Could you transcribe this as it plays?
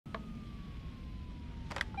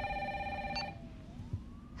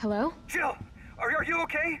Hello? Jill, are you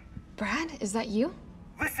okay? Brad, is that you?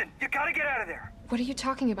 Listen, you gotta get out of there. What are you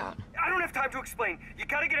talking about? I don't have time to explain. You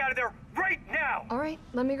gotta get out of there right now. All right,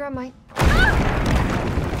 let me grab my...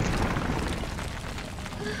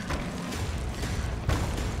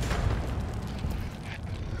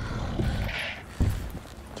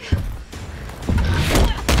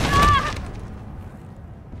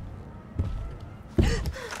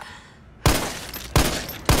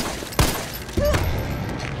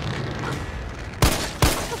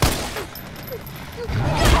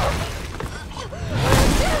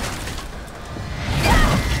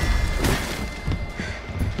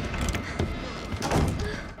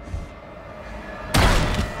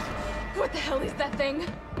 What the hell is that thing?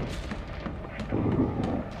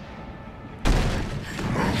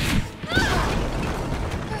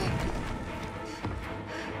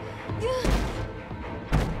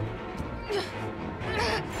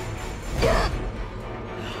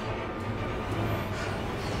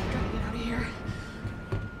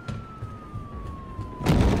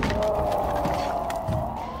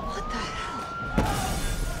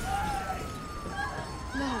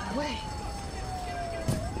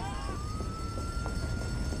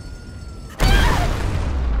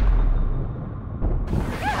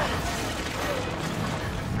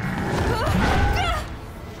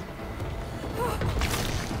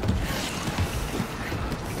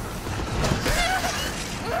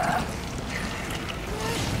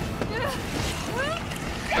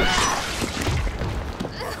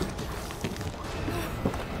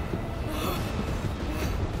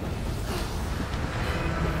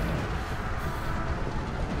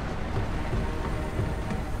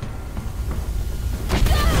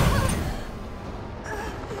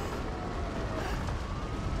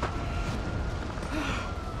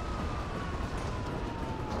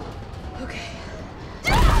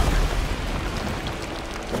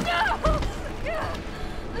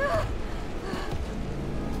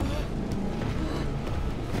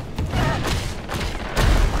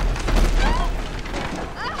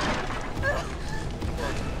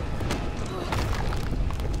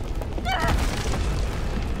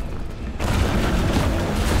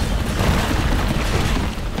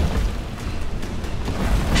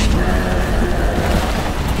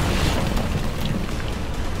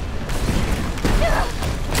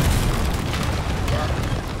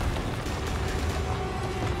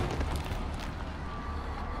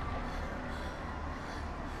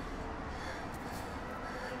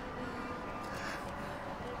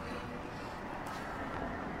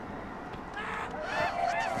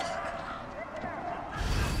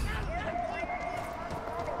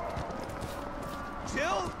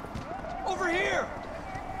 Jill? Over here!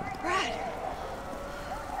 Brad!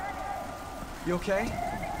 You okay?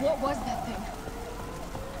 What was that thing?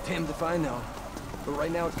 Damned if I know. But right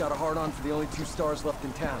now it's got a hard-on for the only two stars left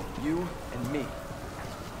in town. You and me.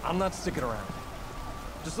 I'm not sticking around.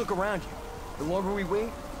 Just look around you. The longer we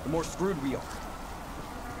wait, the more screwed we are.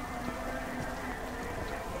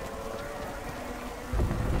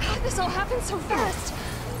 How did this all happen so fast?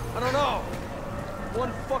 I don't know.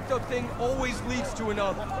 One fucked up thing always leads to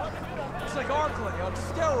another. It's like Arclay on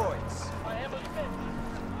steroids.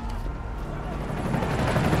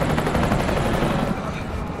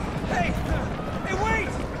 Hey! Hey, wait!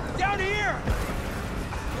 Down here!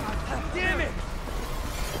 God damn it!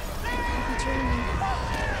 I'm dreaming.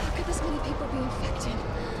 How could this many people be infected?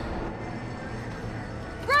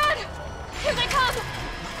 Brad! Here they come!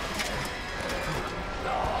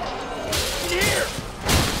 Here!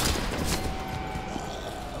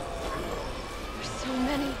 There's so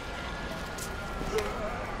many.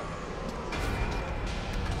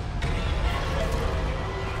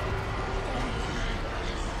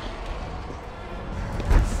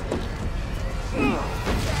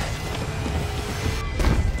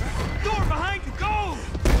 Door behind you, go!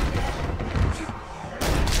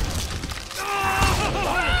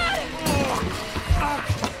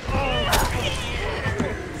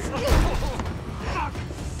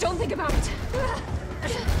 Don't think about it.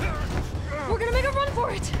 We're gonna make a run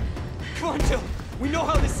for it. Come on, Jill. We know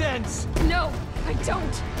how this ends. No, I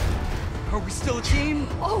don't. Are we still a team?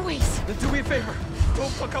 Always. Then do me a favor.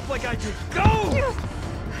 Don't fuck up like I did. Go!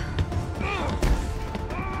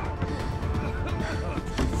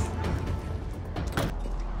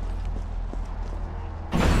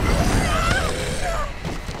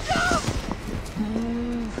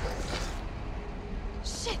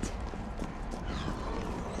 Shit.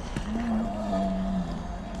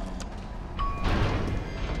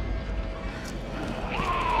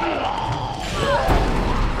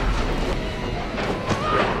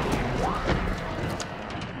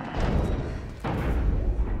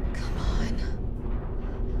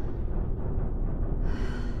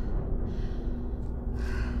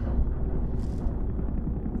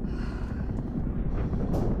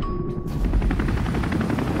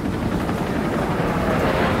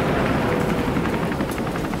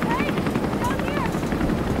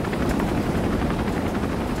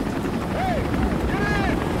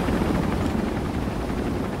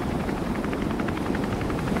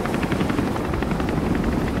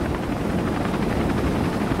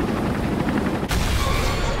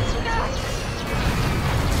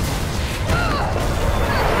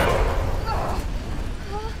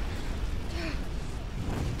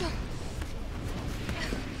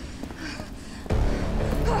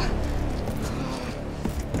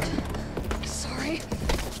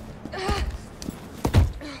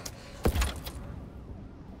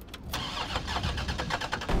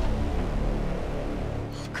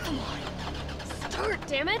 Come on. Start,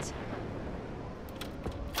 damn it!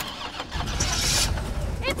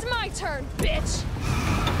 It's my turn, bitch!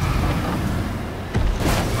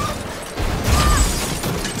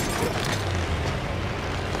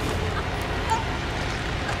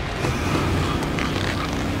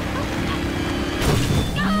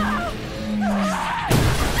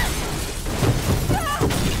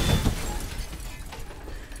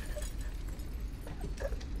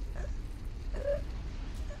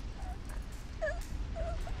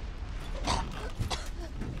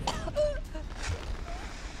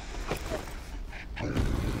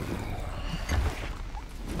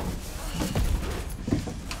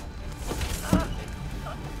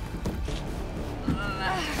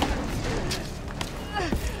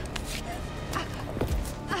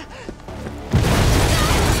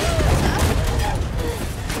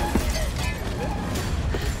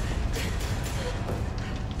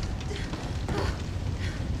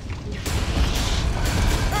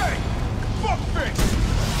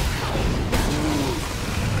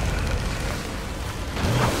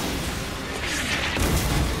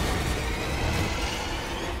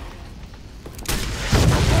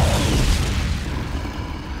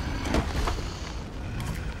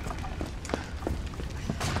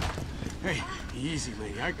 Easy,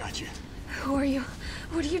 lady. I got you. Who are you?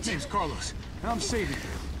 What are you doing? Name's Carlos, and I'm saving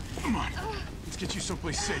you. Come on. Let's get you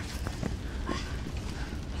someplace safe.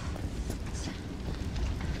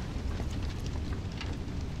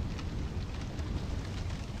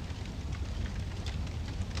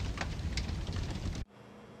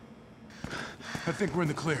 I think we're in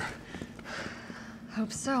the clear.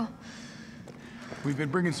 Hope so. We've been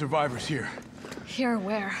bringing survivors here. Here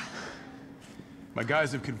where? My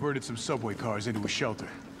guys have converted some subway cars into a shelter.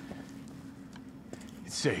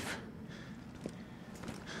 It's safe.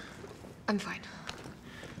 I'm fine.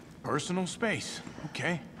 Personal space.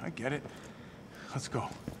 Okay, I get it. Let's go.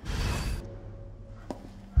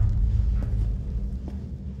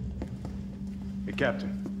 Hey,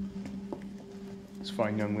 Captain. This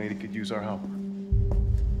fine young lady could use our help.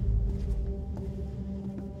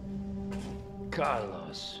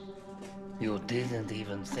 Carlos, you didn't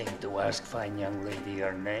even think to ask fine young lady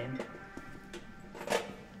her name?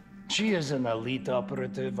 She is an elite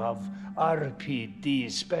operative of RPD,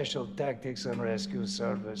 Special Tactics and Rescue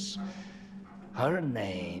Service. Her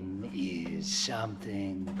name is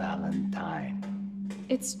something Valentine.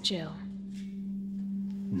 It's Jill.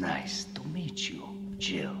 Nice to meet you,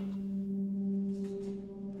 Jill.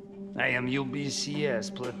 I am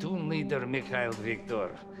UBCS Platoon Leader Mikhail Victor.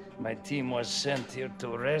 My team was sent here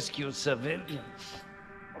to rescue civilians.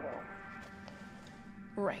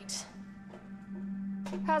 Right.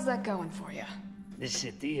 How's that going for you? The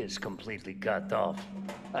city is completely cut off,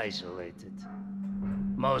 isolated.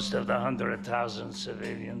 Most of the 100,000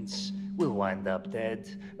 civilians will wind up dead.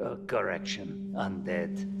 Correction,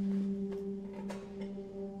 undead.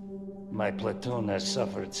 My platoon has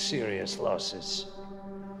suffered serious losses.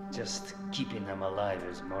 Just keeping them alive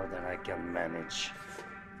is more than I can manage.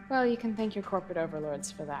 Well, you can thank your corporate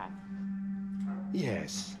overlords for that.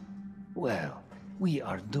 Yes. Well, we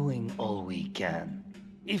are doing all we can.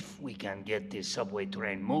 If we can get this subway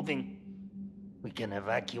train moving, we can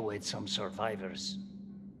evacuate some survivors.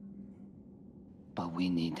 But we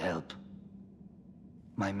need help.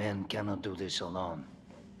 My men cannot do this alone.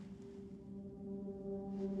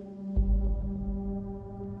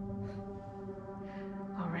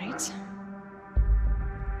 All right.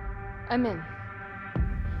 I'm in.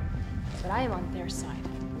 But I am on their side,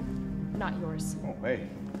 not yours. Oh, hey.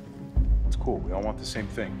 It's cool. We all want the same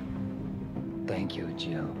thing. Thank you,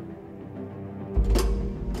 Jill.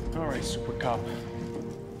 All right, Super Cop.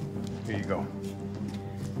 Here you go.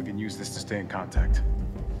 We can use this to stay in contact.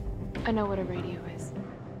 I know what a radio is.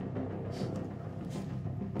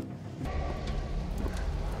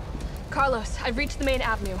 Carlos, I've reached the main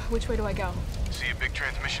avenue. Which way do I go? See a big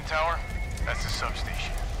transmission tower? That's the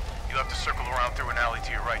substation. You'll have to circle around through an alley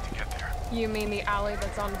to your right to get there. You mean the alley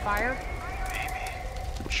that's on fire?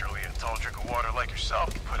 Maybe. Surely a tall drink of water like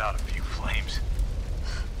yourself can put out a few flames.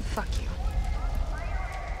 Fuck you.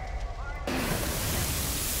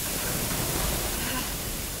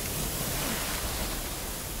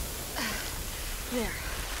 There.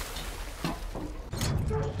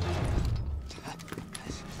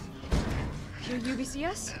 You're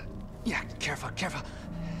UBCS? Yeah, careful, careful.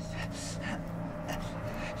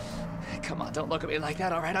 Come on, don't look at me like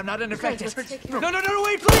that, all right? I'm not an infected. let's take care of No,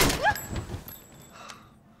 wait, please!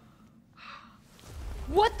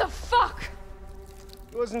 What the fuck?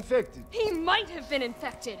 He was infected. He might have been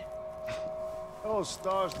infected. Oh,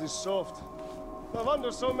 stars, this soft. No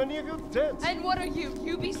wonder so many of you dead. And what are you,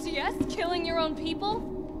 UBCS? Killing your own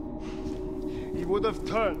people? He would have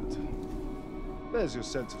turned. There's your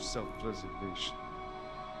sense of self-preservation.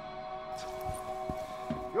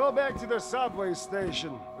 Go back to the subway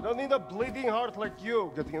station. We don't need a bleeding heart like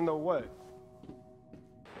you getting in the way.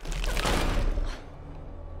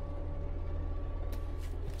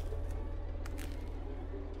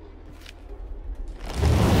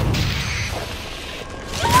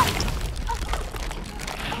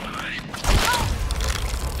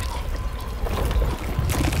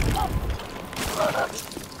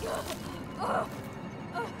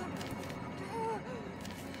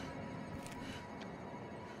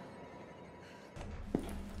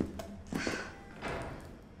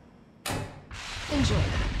 Enjoy.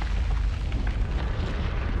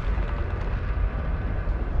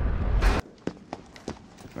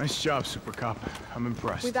 Nice job, Super Cop. I'm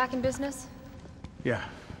impressed. We back in business? Yeah,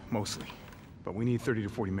 mostly. But we need 30 to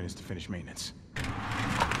 40 minutes to finish maintenance.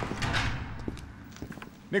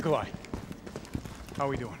 Nikolai, how are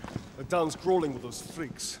we doing? The town's crawling with those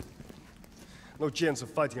freaks. No chance of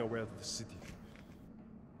fighting our way out of the city.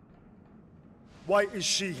 Why is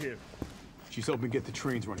she here? She's helping get the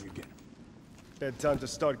trains running again. Bad time to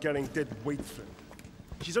start carrying dead weight, friend.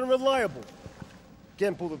 She's unreliable.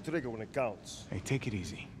 Can't pull the trigger when it counts. Hey, take it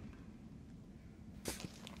easy.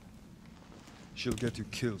 She'll get you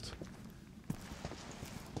killed.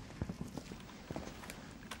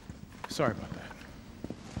 Sorry about that.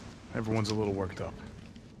 Everyone's a little worked up.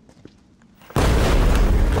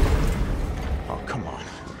 Oh, come on.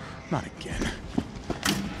 Not again.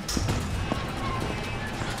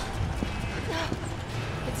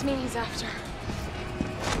 It's me he's after.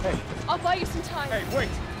 Hey, I'll buy you some time. hey, wait!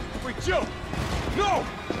 Wait, Jill! No!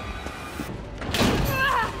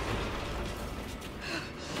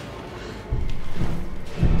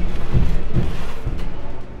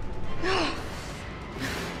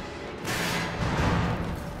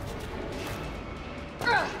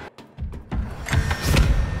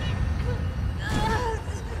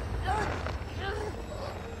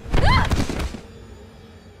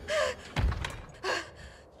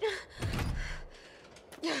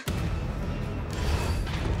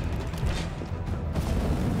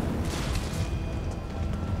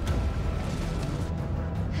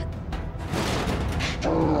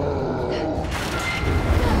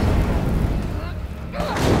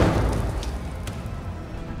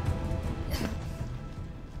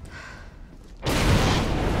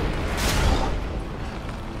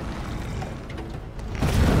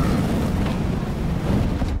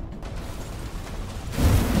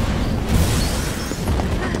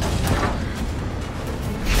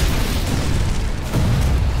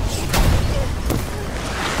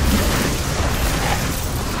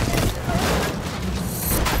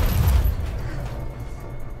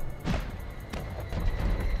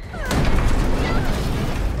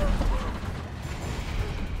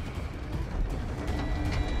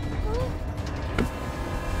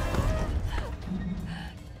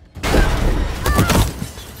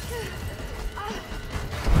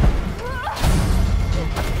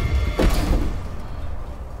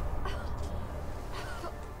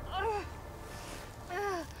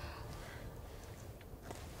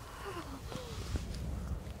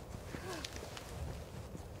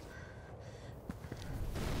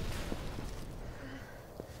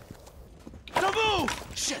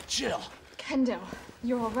 Shit, Jill! Kendo,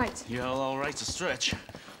 you're all right. Yeah, all right's a stretch.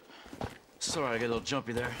 Sorry I got a little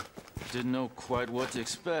jumpy there. Didn't know quite what to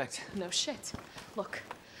expect. No shit. Look,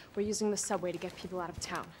 we're using the subway to get people out of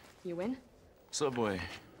town. You in? Subway.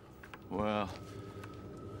 Well,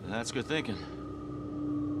 that's good thinking.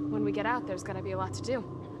 When we get out, there's gonna be a lot to do.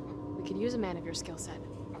 We could use a man of your skill set.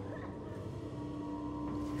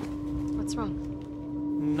 What's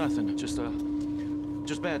wrong? Nothing.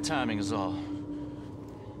 Just bad timing is all.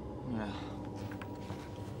 Yeah.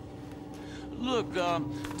 Look,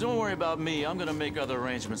 don't worry about me. I'm gonna make other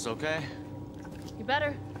arrangements, okay? You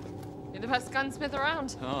better. You're the best gunsmith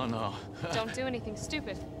around. Oh, no. Don't do anything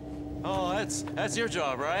stupid. Oh, that's your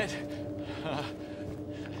job, right?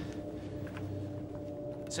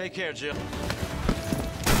 Take care, Jill.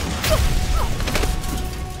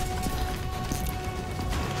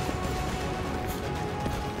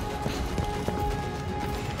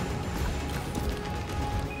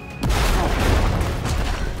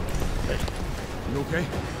 You okay?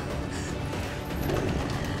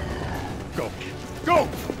 Go. Go!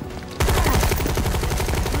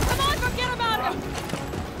 Come on, forget about him!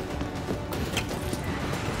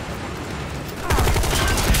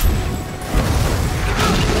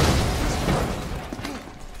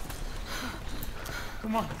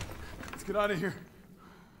 get out of here.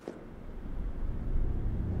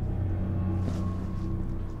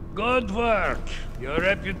 Good work. Your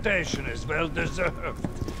reputation is well deserved.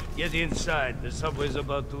 Get inside. The subway's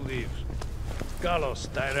about to leave. Carlos,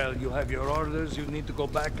 Tyrell, you have your orders. You need to go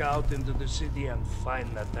back out into the city and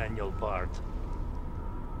find Nathaniel Bard.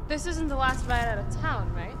 This isn't the last ride out of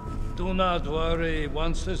town, right? Do not worry.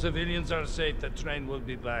 Once the civilians are safe, the train will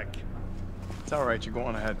be back. It's all right. You're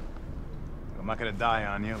going ahead. I'm not gonna die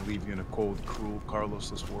on you, leave you in a cold, cruel,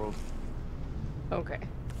 Carlosless world. Okay.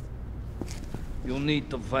 You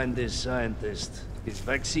need to find this scientist. His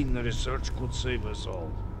vaccine research could save us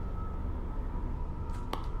all.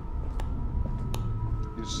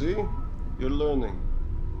 You see? You're learning.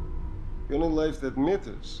 The only life that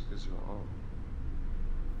matters is your own.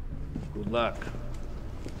 Good luck.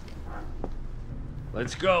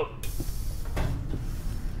 Let's go.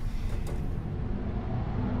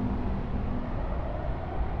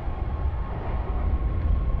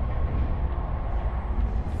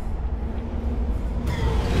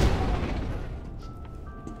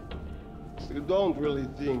 You don't really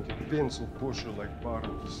think a pencil pusher like Bart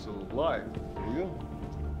is still alive, do you?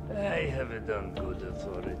 I have it on good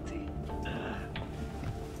authority.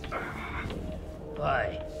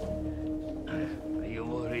 Why? Are you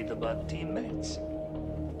worried about teammates?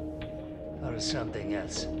 Or something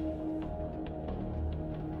else?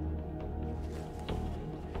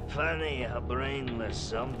 Funny how brainless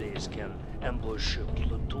zombies can ambush a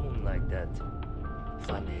platoon like that.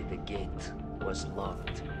 Funny the gate was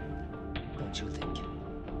locked. Don't you think?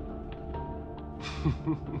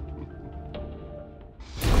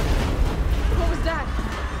 What was that?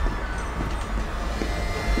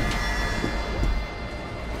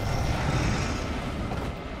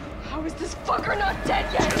 How is this fucker not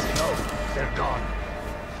dead yet? Just go. They're gone.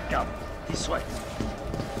 Come, this way.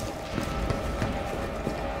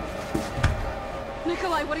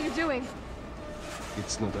 Nikolai, what are you doing?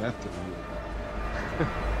 It's not after you.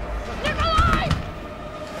 Nikolai!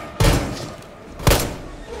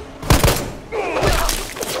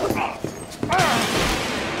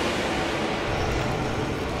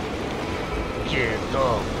 Get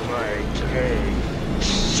off my train.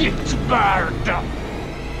 Shit, Bard!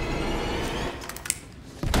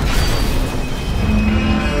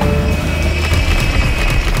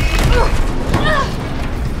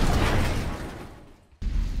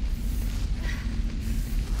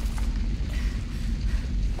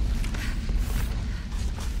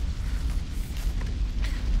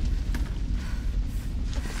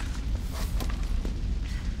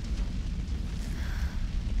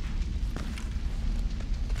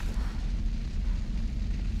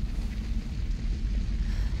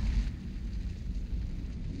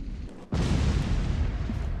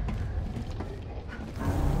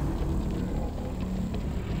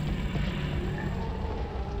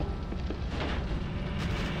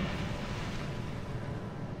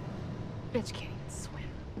 Bitch can't even swim.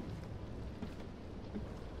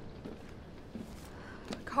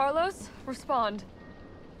 Carlos, respond.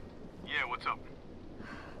 Yeah, what's up?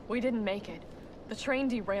 We didn't make it. The train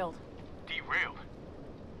derailed. Derailed?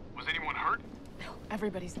 Was anyone hurt? No,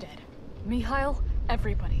 everybody's dead. Mikhail,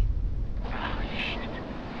 everybody. Ah, shit.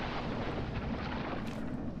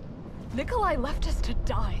 Nikolai left us to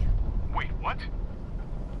die. Wait, what?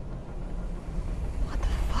 What the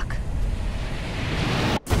fuck?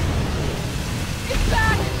 It's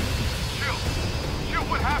back! Jill! Jill,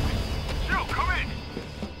 what happened? Jill, come in!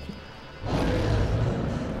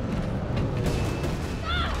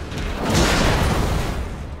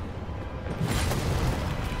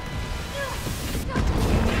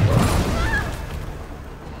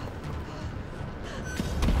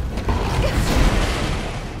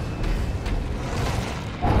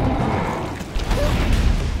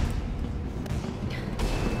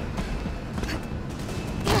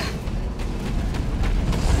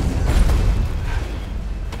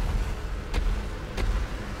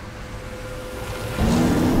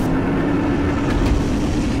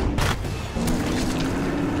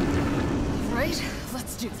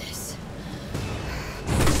 Let's do this.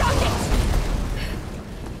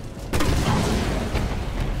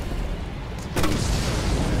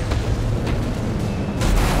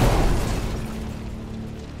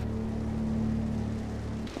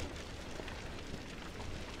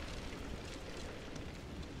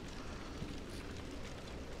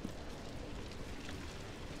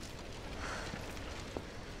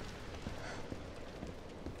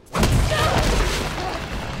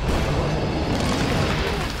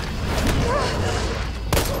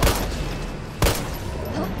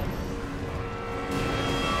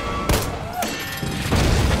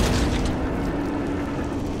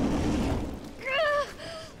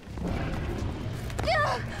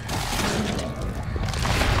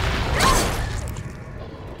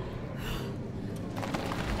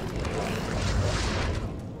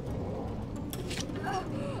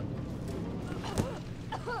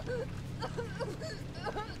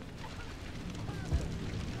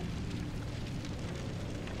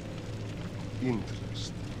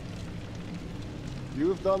 interest.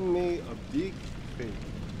 You've done me a big favor,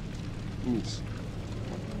 miss.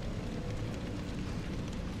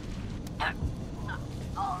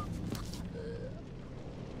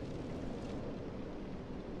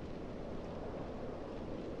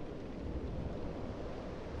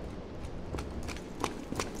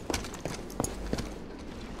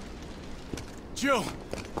 Jill!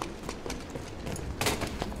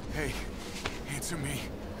 Hey, answer me.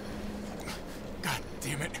 God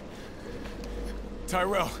damn it.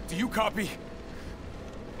 Tyrell, do you copy?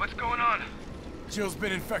 What's going on? Jill's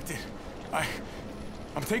been infected.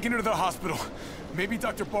 I'm taking her to the hospital. Maybe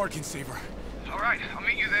Dr. Bard can save her. All right, I'll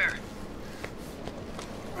meet you there.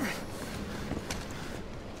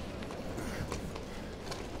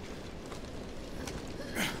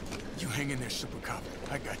 You hang in there, Super Cop.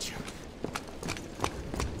 I got you.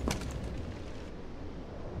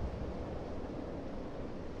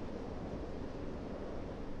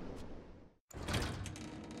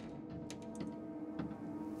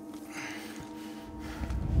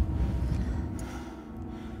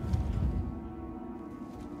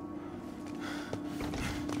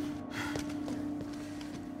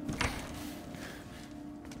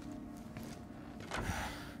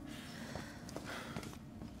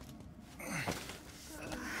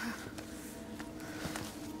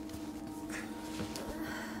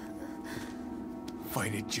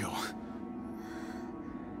 Fight it, Jill.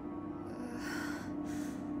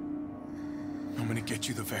 I'm gonna get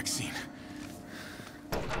you the vaccine.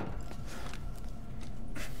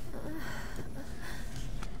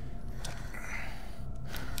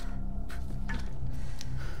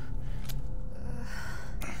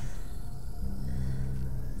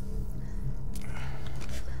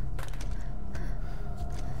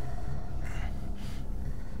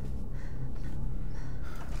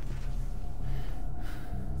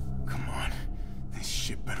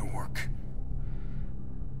 Better work.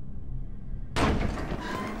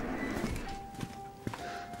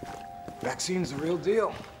 Vaccine's the real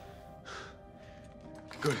deal.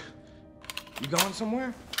 Good. You going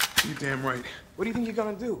somewhere? You damn right. What do you think you're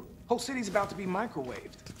gonna do? Whole city's about to be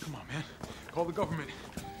microwaved. Come on, man. Call the government.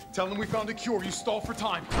 Tell them we found a cure. You stall for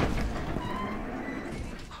time.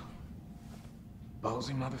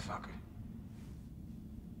 Ballsy motherfucker.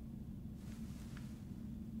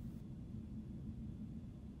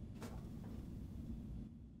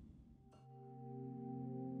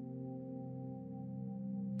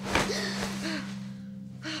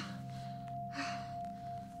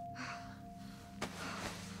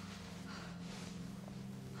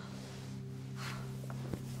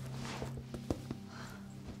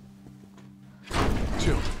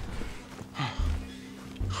 Jill.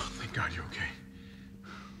 Thank God you're okay.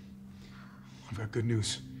 I've got good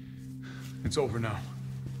news. It's over now.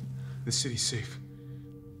 The city's safe.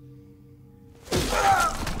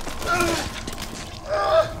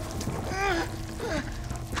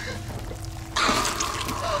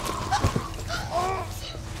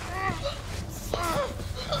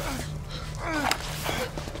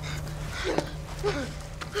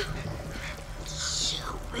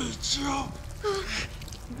 Jill.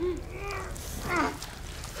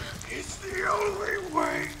 It's the only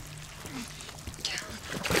way.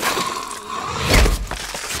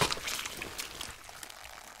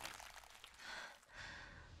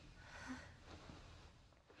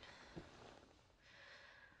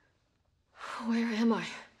 Where am I?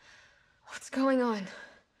 What's going on?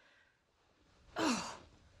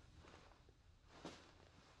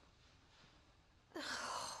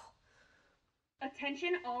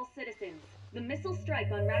 Attention all citizens. The missile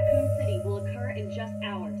strike on Raccoon City will occur in just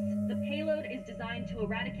hours. The payload is designed to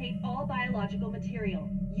eradicate all biological material.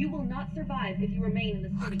 You will not survive if you remain in the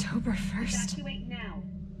city. October 1st. Evacuate now.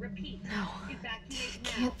 Repeat. No. Evacuate It now.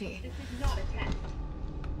 can't be. This is not a test.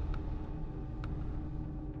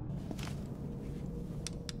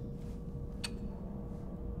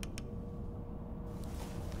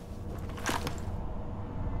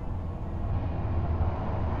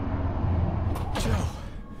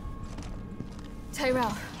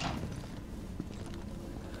 Tyrell.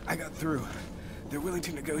 I got through. They're willing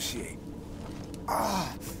to negotiate.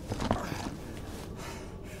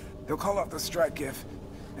 They'll call off the strike if,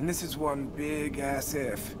 and this is one big-ass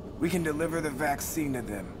if, we can deliver the vaccine to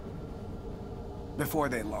them before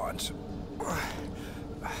they launch.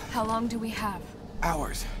 How long do we have?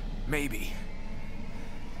 Hours, maybe.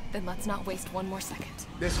 Then let's not waste one more second.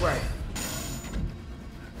 This way.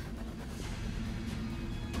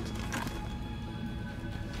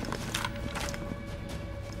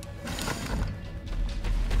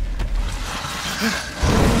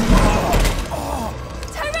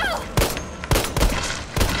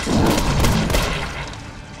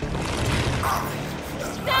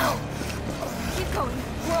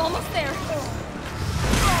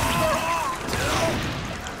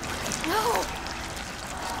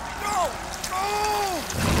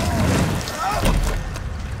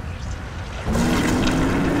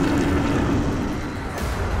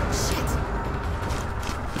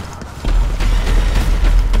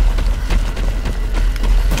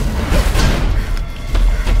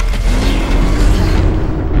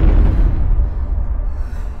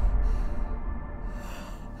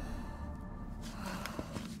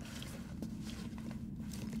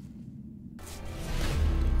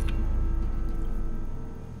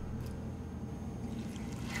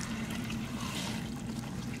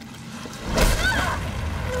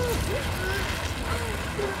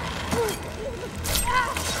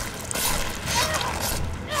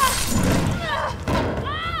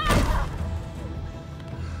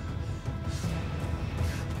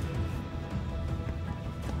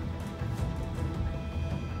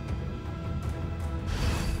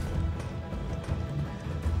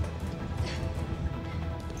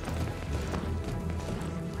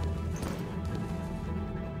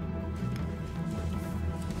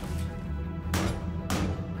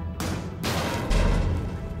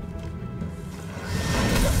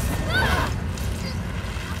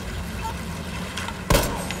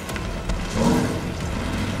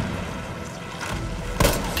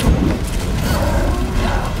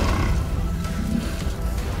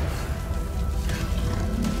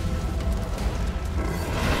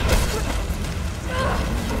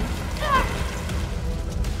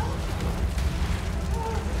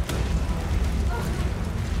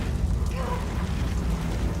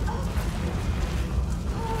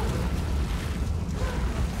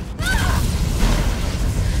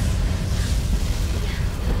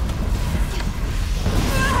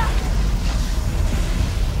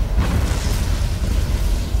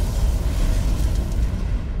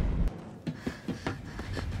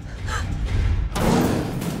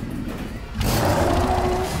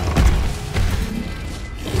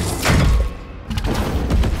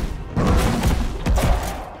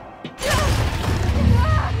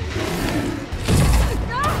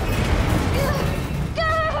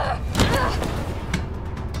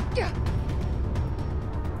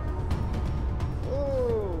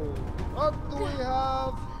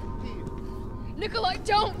 Nikolai,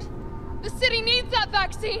 don't! The city needs that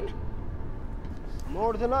vaccine!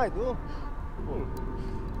 More than I do.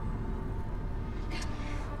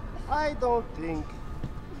 I don't think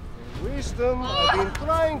the wisdom I've been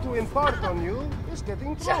trying to impart on you is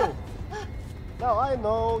getting through. Now I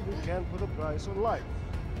know you can't put a price on life.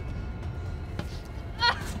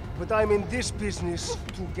 But I'm in this business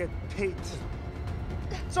to get paid.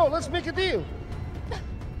 So let's make a deal.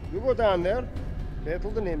 You go down there, battle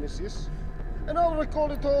the Nemesis, and I'll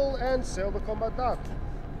record it all and sell the combat data.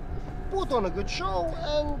 Put on a good show,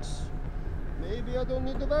 and maybe I don't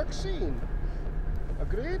need the vaccine.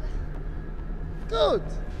 Agreed? Good.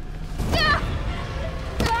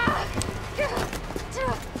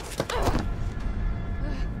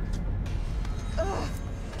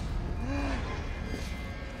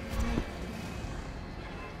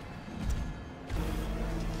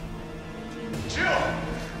 Jill!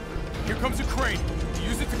 Here comes a crane.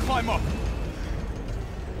 Use it to climb up.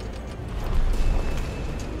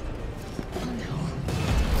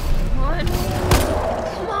 Come on.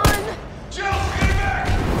 Come on! Jill, get back!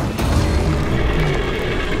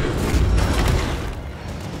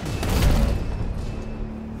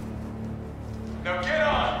 Now get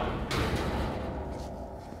on!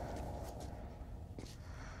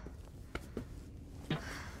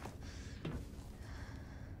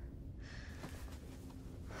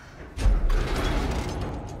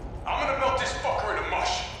 I'm gonna melt this fucker into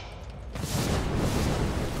mush.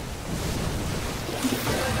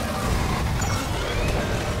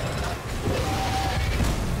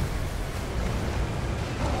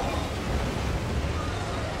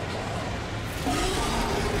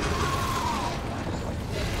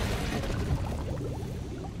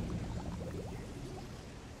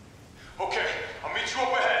 Okay, I'll meet you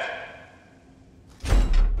up ahead.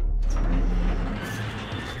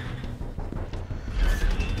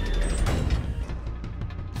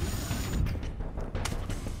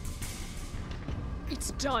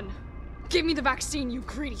 It's done. Give me the vaccine, you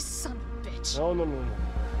greedy son of a bitch. No.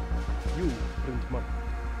 You print money.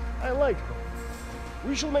 I like that.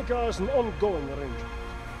 We shall make ours an ongoing arrangement.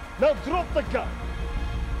 Now drop the gun!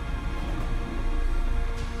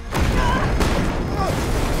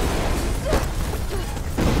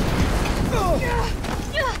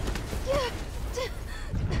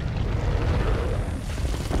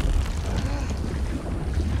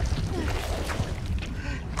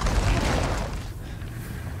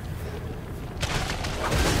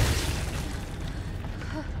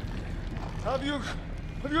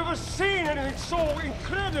 Have you ever seen anything so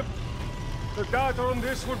incredible? The data on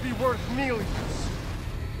this would be worth millions.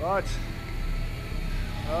 But,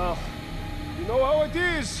 you know how it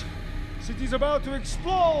is. City's about to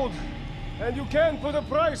explode, and you can't put a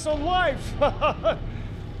price on life.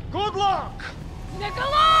 Good luck!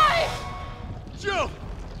 Nikolai! Jill!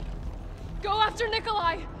 Go after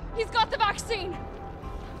Nikolai! He's got the vaccine!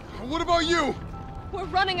 What about you? We're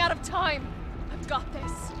running out of time. I've got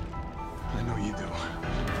this. I know you do.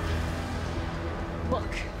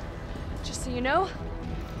 Look, just so you know,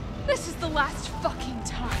 this is the last fucking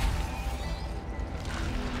time.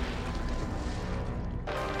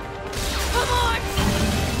 Come on!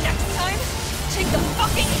 Next time, take the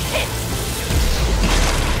fucking hit!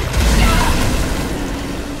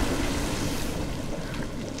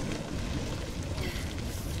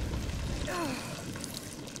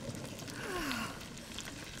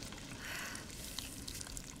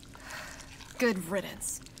 Good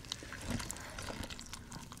riddance.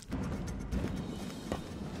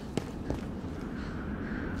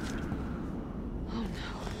 Oh no.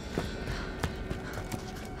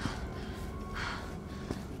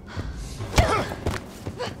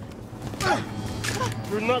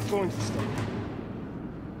 You're not going to stop.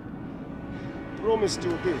 Promised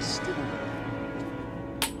you this, didn't I?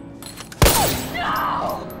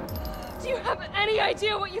 No! Do you have any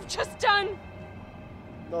idea what you've just done?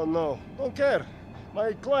 No. Don't care.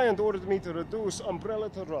 My client ordered me to reduce Umbrella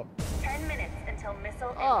to rubber. 10 minutes until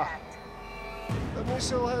missile impact. The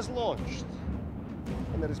missile has launched.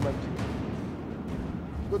 And that is my cue.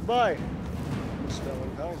 Goodbye, Miss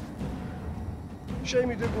Valentine. Shame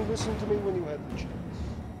you didn't listen to me when you had the chance.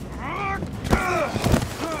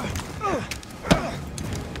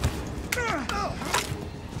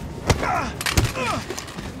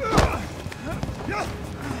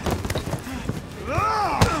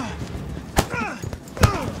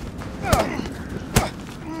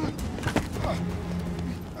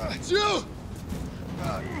 Jill!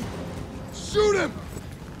 Shoot him!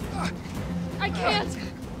 I can't!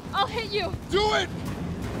 I'll hit you! Do it!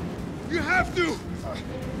 You have to!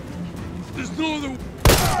 There's no other...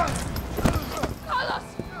 Carlos!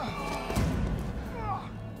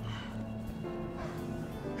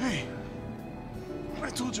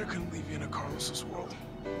 told you I couldn't leave you in a Carlos's world.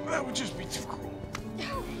 That would just be too cruel.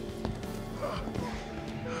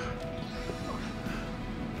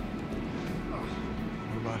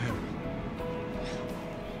 What about him?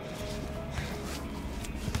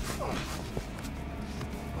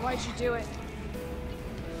 Why'd you do it?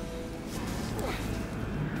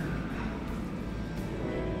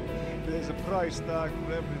 There's a price tag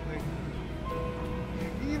for everything.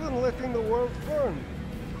 Even letting the world burn.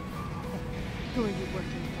 Doing your work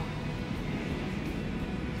in fun.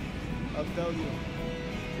 I'll tell you,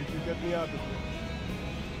 if you get me out of here,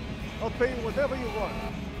 I'll pay you whatever you want.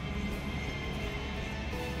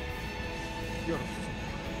 You're a fool.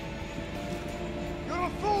 You're a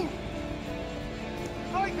fool!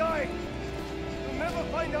 If I die, you'll never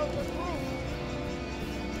find out the truth.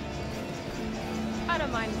 I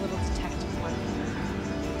don't mind a little detective.